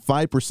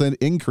 105%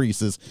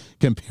 increases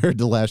compared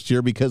to last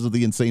year because of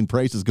the insane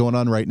prices going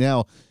on right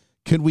now.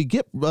 Can we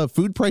get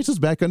food prices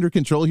back under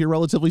control here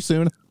relatively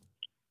soon?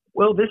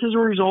 Well, this is a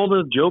result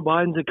of Joe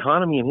Biden's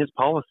economy and his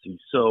policies.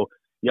 So,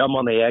 yeah, I'm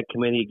on the Ag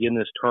Committee again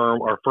this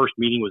term. Our first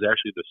meeting was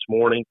actually this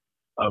morning.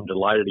 I'm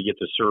delighted to get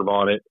to serve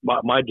on it.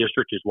 My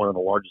district is one of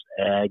the largest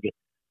ag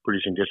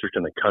producing districts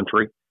in the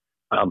country.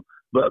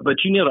 But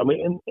you know, I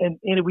mean,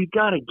 and we've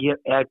got to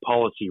get ag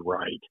policy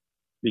right,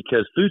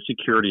 because food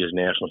security is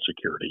national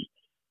security,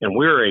 and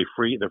we're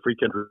the free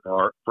country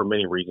for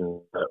many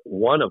reasons.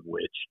 One of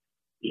which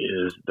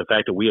is the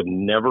fact that we have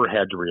never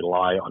had to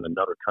rely on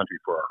another country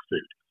for our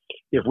food.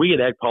 If we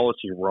get ag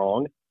policy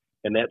wrong,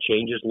 and that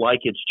changes, like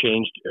it's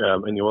changed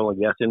in the oil and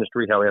gas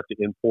industry, how we have to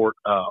import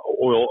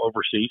oil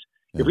overseas.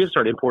 If we have to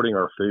start importing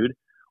our food,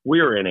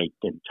 we are in an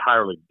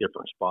entirely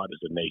different spot as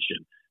a nation.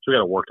 So we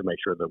got to work to make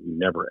sure that we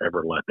never,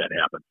 ever let that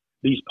happen.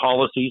 These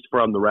policies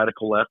from the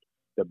radical left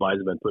that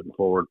Biden's been putting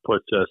forward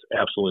puts us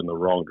absolutely in the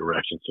wrong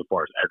direction so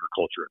far as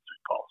agriculture and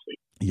food policy.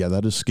 Yeah,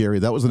 that is scary.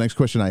 That was the next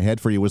question I had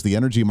for you, was the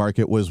energy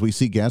market. Was we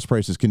see gas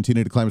prices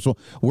continue to climb as well.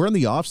 We're in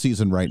the off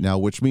season right now,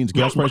 which means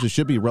gas prices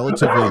should be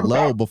relatively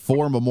low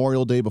before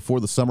Memorial Day, before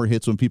the summer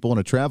hits, when people want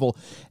to travel.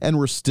 And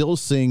we're still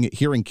seeing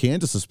here in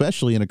Kansas,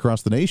 especially, and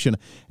across the nation,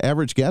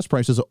 average gas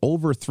prices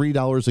over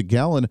 $3 a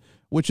gallon,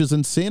 which is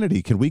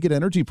insanity. Can we get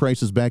energy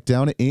prices back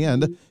down?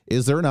 And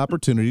is there an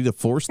opportunity to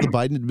force the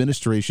Biden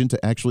administration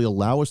to actually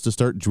allow us to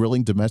start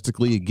drilling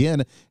domestically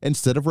again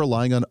instead of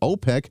relying on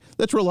OPEC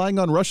that's relying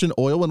on Russian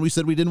oil when we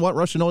said we didn't want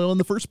Russian oil in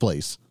the first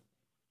place?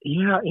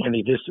 Yeah,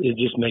 Andy, it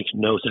just makes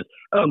no sense.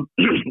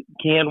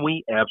 Can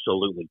we?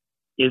 Absolutely.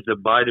 Is the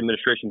Biden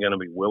administration going to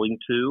be willing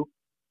to?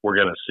 We're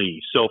going to see.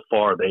 So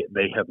far,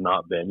 they have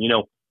not been. You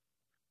know,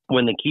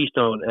 when the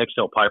Keystone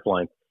XL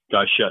pipeline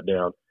got shut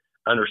down,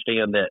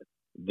 understand that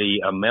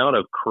the amount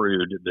of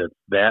crude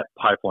that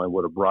pipeline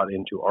would have brought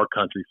into our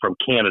country from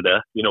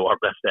Canada, you know, our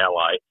best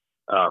ally,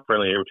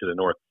 friendly neighbor to the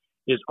north,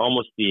 is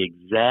almost the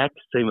exact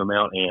same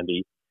amount,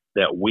 Andy,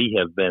 that we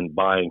have been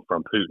buying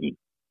from Putin.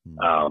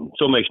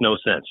 So it makes no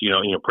sense. You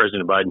know,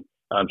 President Biden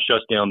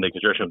shuts down the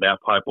construction of that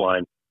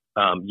pipeline,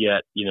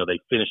 yet, you know, they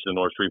finished the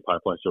Nord Stream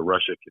pipeline so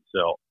Russia could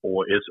sell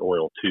its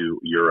oil to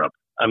Europe.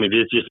 I mean,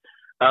 it's just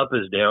up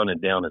is down and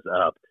down is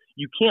up.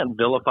 You can't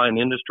vilify an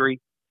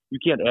industry. You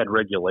can't add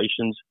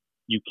regulations.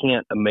 You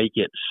can't make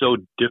it so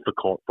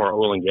difficult for our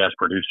oil and gas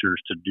producers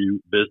to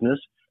do business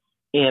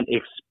and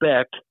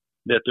expect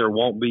that there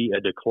won't be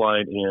a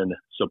decline in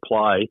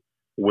supply,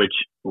 which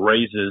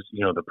raises,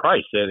 you know, the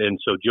price. And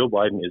so Joe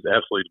Biden is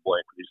absolutely to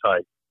blame for these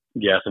high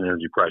gas and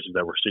energy prices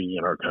that we're seeing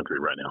in our country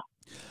right now.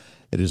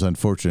 It is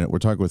unfortunate. We're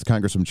talking with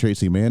Congressman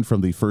Tracey Mann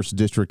from the 1st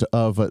District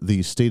of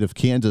the state of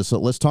Kansas. So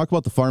let's talk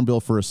about the Farm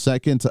Bill for a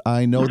second.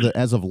 I know that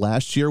as of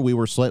last year, we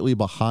were slightly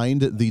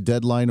behind the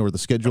deadline or the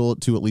schedule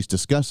to at least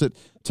discuss it,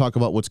 talk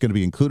about what's going to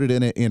be included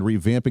in it, and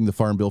revamping the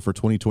Farm Bill for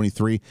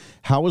 2023.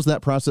 How is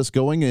that process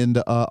going,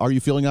 and are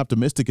you feeling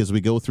optimistic as we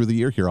go through the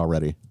year here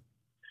already?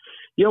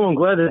 Yeah, well, I'm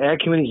glad that Ag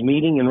Committee's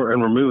meeting and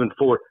we're moving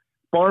forward.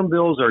 Farm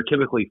bills are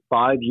typically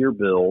 5-year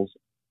bills,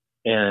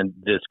 and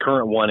this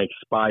current one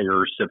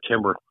expires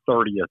September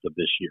 30th of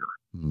this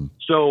year.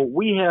 So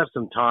we have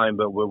some time,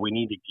 but we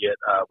need to get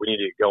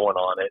going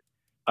on it.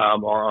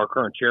 Our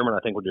current chairman, I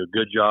think, will do a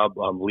good job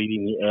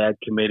leading the Ag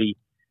Committee.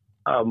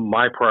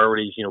 My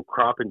priorities, you know,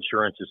 crop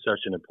insurance is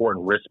such an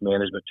important risk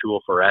management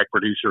tool for ag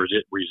producers.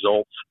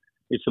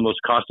 It's the most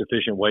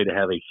cost-efficient way to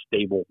have a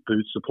stable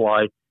food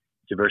supply.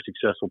 It's a very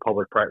successful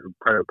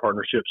public-private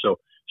partnership. So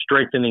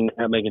strengthening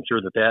that, making sure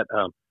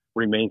that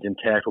remains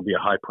intact will be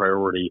a high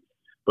priority.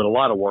 But a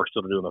lot of work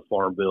still to do in the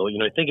Farm Bill.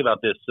 Think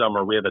about this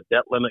summer. We have a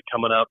debt limit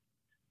coming up.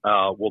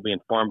 We'll be in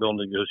Farm Bill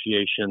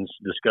negotiations,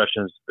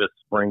 discussions this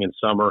spring and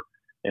summer.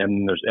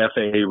 And there's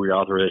FAA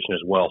reauthorization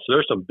as well. So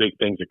there's some big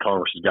things that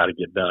Congress has got to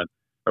get done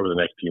over the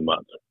next few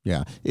months.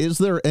 Yeah. Is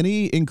there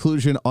any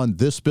inclusion on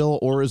this bill,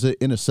 or is it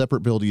in a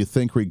separate bill, do you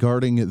think,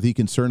 regarding the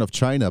concern of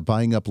China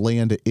buying up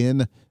land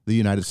in the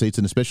United States,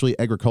 and especially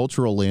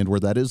agricultural land, where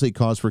that is a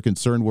cause for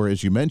concern, where,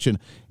 as you mentioned,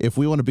 if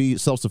we want to be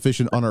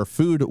self-sufficient on our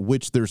food,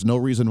 which there's no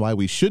reason why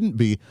we shouldn't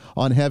be,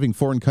 on having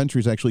foreign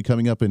countries actually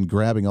coming up and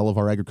grabbing all of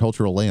our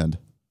agricultural land?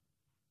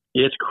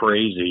 It's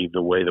crazy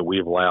the way that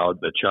we've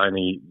allowed the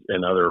Chinese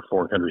and other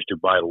foreign countries to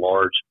buy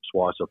large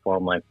swaths of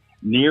farmland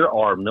near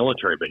our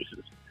military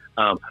bases.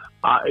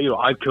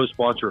 I've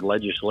co-sponsored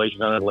legislation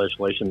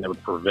that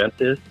would prevent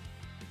this.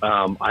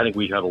 I think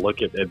we have to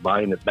look at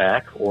buying it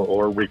back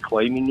or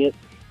reclaiming it.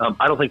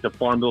 I don't think the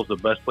Farm Bill is the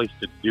best place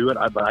to do it,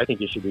 but I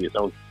think it should be its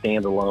own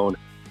standalone.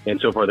 And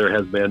so far, there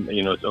has been,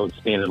 its own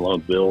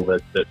standalone bill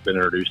that's been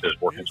introduced and is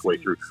working its way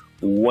through.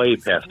 Way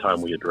past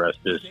time we address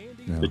this.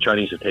 Yeah. The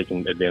Chinese have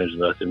taken advantage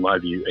of us, in my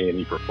view,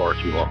 A&E for far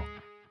too long.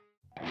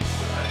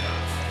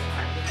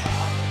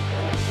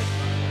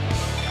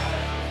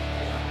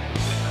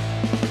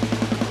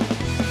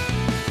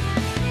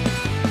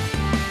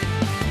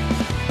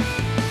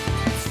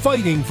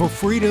 Fighting for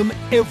freedom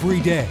every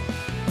day.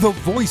 The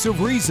Voice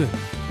of Reason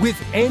with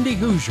Andy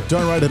Hoosier.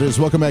 Darn right it is.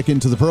 Welcome back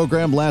into the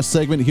program. Last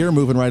segment here,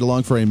 moving right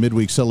along for a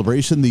midweek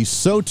celebration, the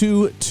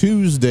SOTU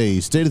Tuesday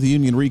State of the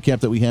Union recap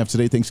that we have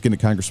today. Thanks again to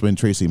Congressman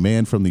Tracey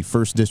Mann from the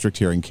 1st District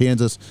here in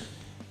Kansas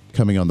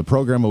coming on the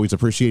program. Always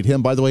appreciate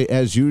him. By the way,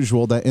 as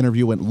usual, that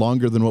interview went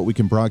longer than what we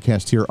can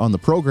broadcast here on the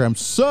program.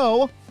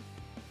 So,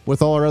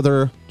 with all our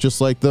other,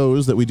 just like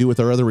those that we do with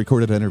our other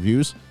recorded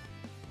interviews,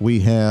 we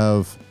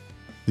have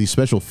the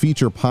special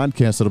feature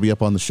podcast that'll be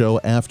up on the show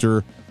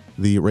after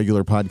the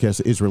regular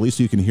podcast is released.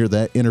 So you can hear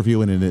that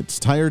interview in its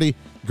entirety.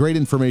 Great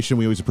information.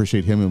 We always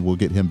appreciate him, and we'll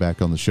get him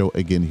back on the show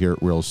again here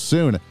real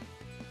soon.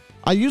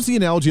 I used the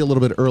analogy a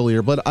little bit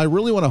earlier, but I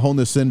really want to hone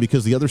this in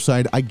because the other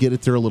side, I get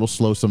it, they're a little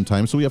slow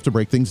sometimes, so we have to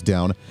break things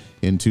down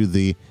into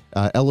the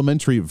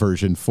elementary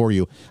version for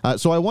you.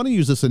 So I want to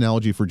use this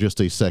analogy for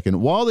just a second.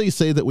 While they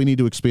say that we need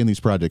to expand these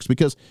projects,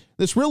 because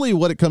that's really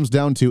what it comes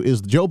down to,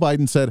 is Joe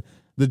Biden said,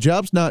 the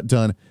job's not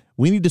done.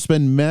 We need to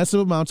spend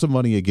massive amounts of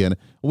money again.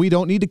 We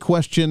don't need to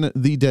question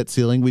the debt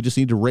ceiling. We just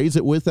need to raise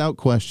it without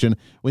question.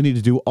 We need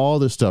to do all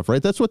this stuff,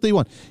 right? That's what they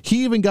want.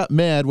 He even got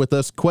mad with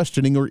us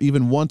questioning or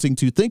even wanting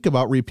to think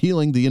about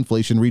repealing the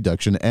Inflation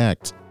Reduction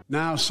Act.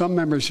 Now, some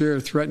members here are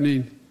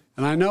threatening,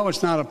 and I know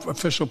it's not an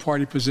official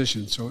party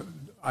position, so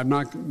I'm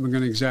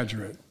going to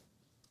exaggerate,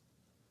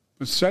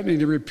 but threatening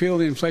to repeal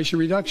the Inflation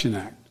Reduction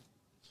Act.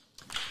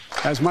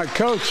 As my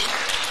coach,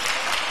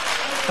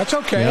 that's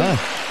okay.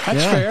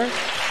 That's fair.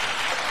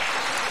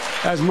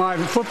 As my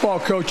football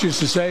coach used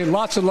to say,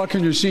 lots of luck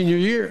in your senior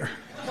year.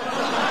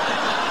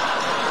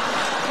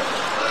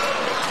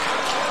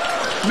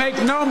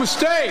 Make no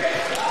mistake,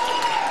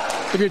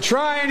 if you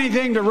try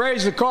anything to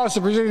raise the cost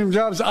of producing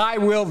jobs, I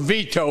will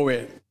veto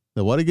it.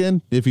 The what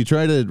again? If you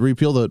try to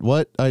repeal the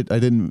what? I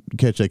didn't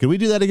catch that. Can we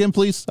do that again,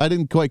 please? I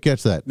didn't quite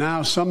catch that.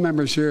 Now, some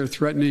members here are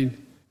threatening,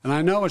 and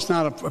I know it's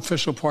not an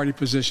official party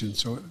position,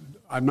 so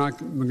I'm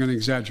going to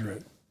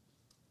exaggerate,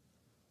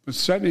 but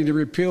threatening to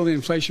repeal the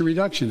Inflation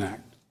Reduction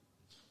Act.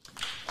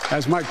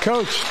 As my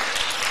coach,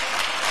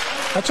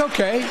 that's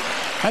okay.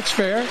 That's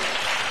fair.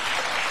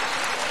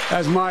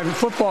 As my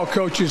football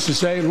coach used to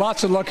say,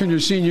 lots of luck in your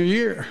senior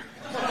year.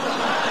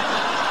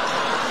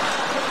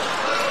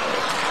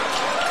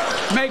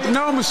 Make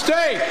no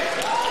mistake,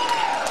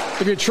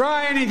 if you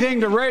try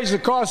anything to raise the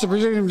cost of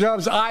producing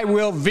jobs, I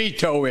will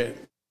veto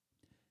it.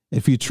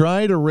 If you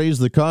try to raise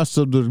the cost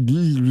of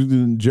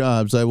the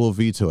jobs, I will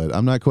veto it.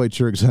 I'm not quite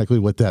sure exactly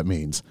what that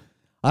means.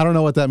 I don't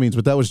know what that means,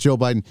 but that was Joe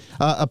Biden.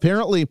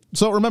 Apparently,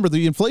 so remember,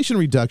 the Inflation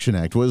Reduction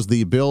Act was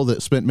the bill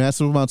that spent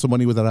massive amounts of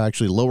money without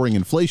actually lowering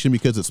inflation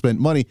because it spent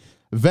money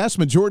vast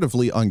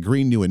majoritively on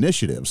green new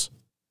initiatives,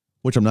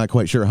 which I'm not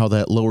quite sure how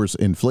that lowers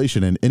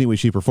inflation in any way,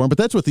 shape, or form. But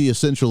that's what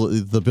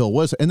the bill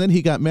was. And then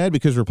he got mad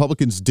because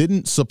Republicans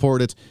didn't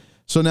support it.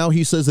 So now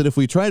he says that if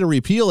we try to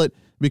repeal it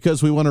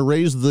because we want to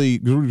raise the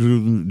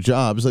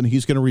jobs, then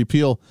he's going to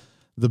repeal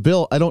the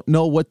bill. I don't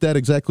know what that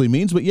exactly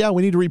means, but yeah,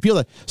 we need to repeal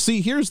that. See,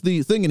 here's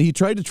the thing, and he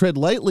tried to tread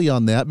lightly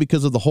on that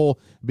because of the whole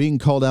being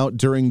called out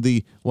during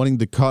the wanting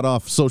to cut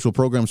off social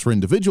programs for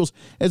individuals,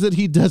 as that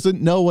he doesn't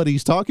know what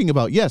he's talking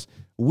about. Yes,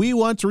 we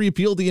want to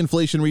repeal the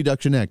Inflation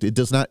Reduction Act. It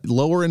does not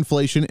lower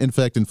inflation. In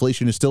fact,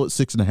 inflation is still at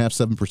 6.5%,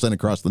 7%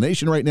 across the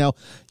nation right now.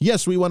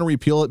 Yes, we want to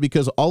repeal it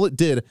because all it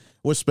did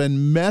was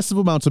spend massive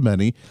amounts of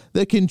money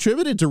that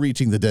contributed to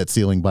reaching the debt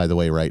ceiling, by the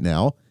way, right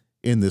now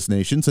in this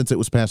nation, since it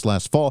was passed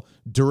last fall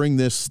during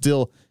this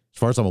still, as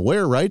far as I'm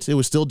aware, right? It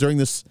was still during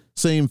this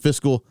same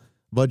fiscal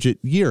budget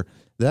year.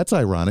 That's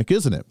ironic,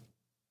 isn't it?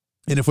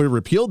 And if we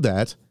repealed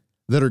that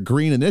are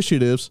green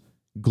initiatives,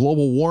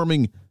 global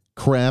warming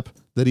crap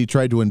that he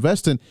tried to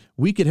invest in,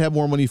 we could have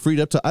more money freed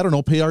up to, I don't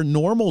know, pay our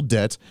normal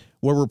debt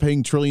where we're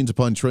paying trillions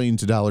upon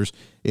trillions of dollars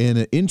in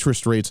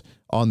interest rates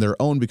on their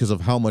own because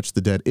of how much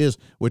the debt is,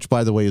 which,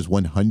 by the way, is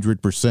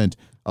 100%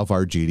 of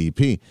our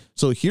GDP.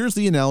 So here's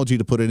the analogy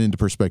to put it into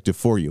perspective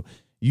for you.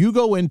 You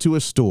go into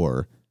a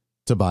store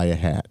to buy a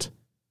hat.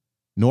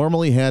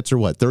 Normally hats are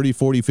what, 30,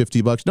 40,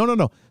 50 bucks? No.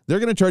 They're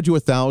going to charge you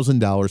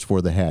 $1,000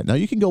 for the hat. Now,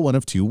 you can go one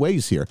of two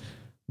ways here.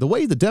 The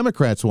way the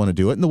Democrats want to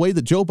do it and the way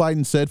that Joe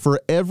Biden said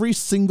for every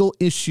single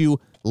issue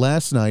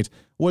last night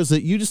was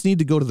that you just need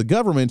to go to the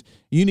government.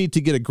 You need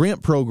to get a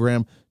grant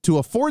program to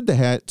afford the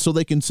hat so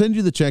they can send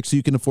you the check so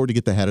you can afford to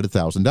get the hat at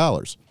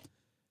 $1,000.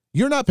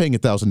 You're not paying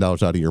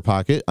 $1,000 out of your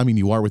pocket. I mean,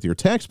 you are with your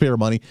taxpayer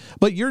money,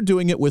 but you're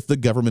doing it with the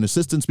government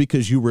assistance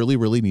because you really,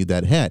 really need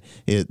that hat.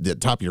 The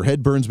top of your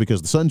head burns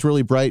because the sun's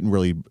really bright and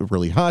really,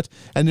 really hot,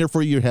 and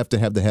therefore you have to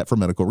have the hat for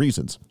medical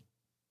reasons.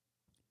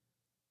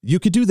 You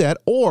could do that,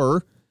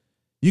 or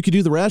you could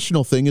do the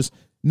rational thing is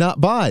not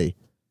buy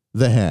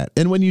the hat.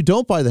 And when you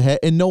don't buy the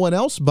hat and no one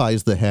else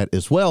buys the hat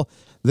as well,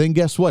 then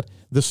guess what?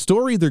 The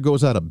store either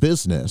goes out of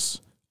business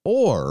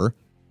or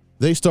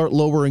they start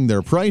lowering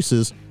their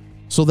prices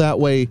so that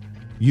way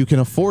you can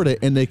afford it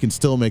and they can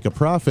still make a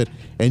profit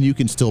and you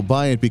can still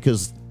buy it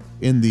because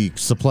in the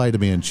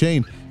supply-demand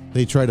chain,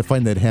 they try to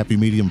find that happy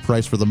medium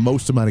price for the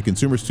most amount of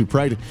consumers to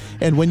provide it.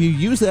 And when you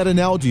use that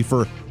analogy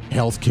for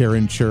healthcare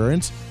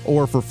insurance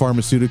or for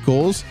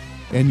pharmaceuticals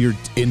and your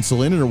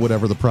insulin or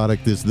whatever the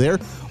product is there,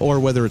 or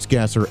whether it's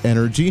gas or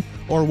energy,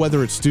 or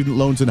whether it's student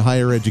loans in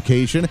higher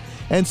education,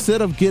 instead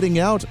of getting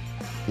out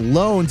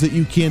loans that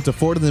you can't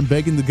afford and then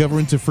begging the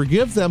government to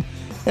forgive them,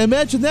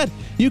 imagine that.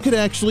 You could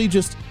actually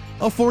just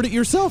afford it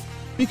yourself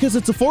because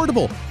it's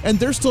affordable and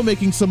they're still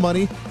making some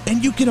money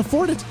and you can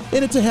afford it.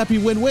 And it's a happy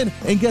win-win.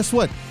 And guess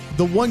what?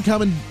 The one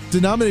common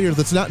denominator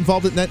that's not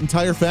involved in that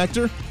entire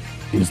factor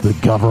is the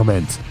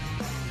government.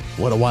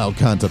 What a wild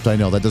concept. I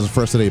know. That does it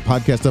for us today.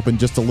 Podcast up in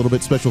just a little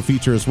bit, special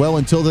feature as well.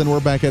 Until then, we're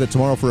back at it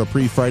tomorrow for a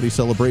pre-Friday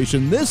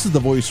celebration. This is The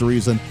Voice of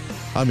Reason.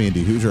 I'm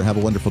Andy Hoosier. Have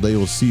a wonderful day.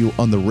 We'll see you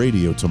on the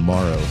radio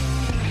tomorrow.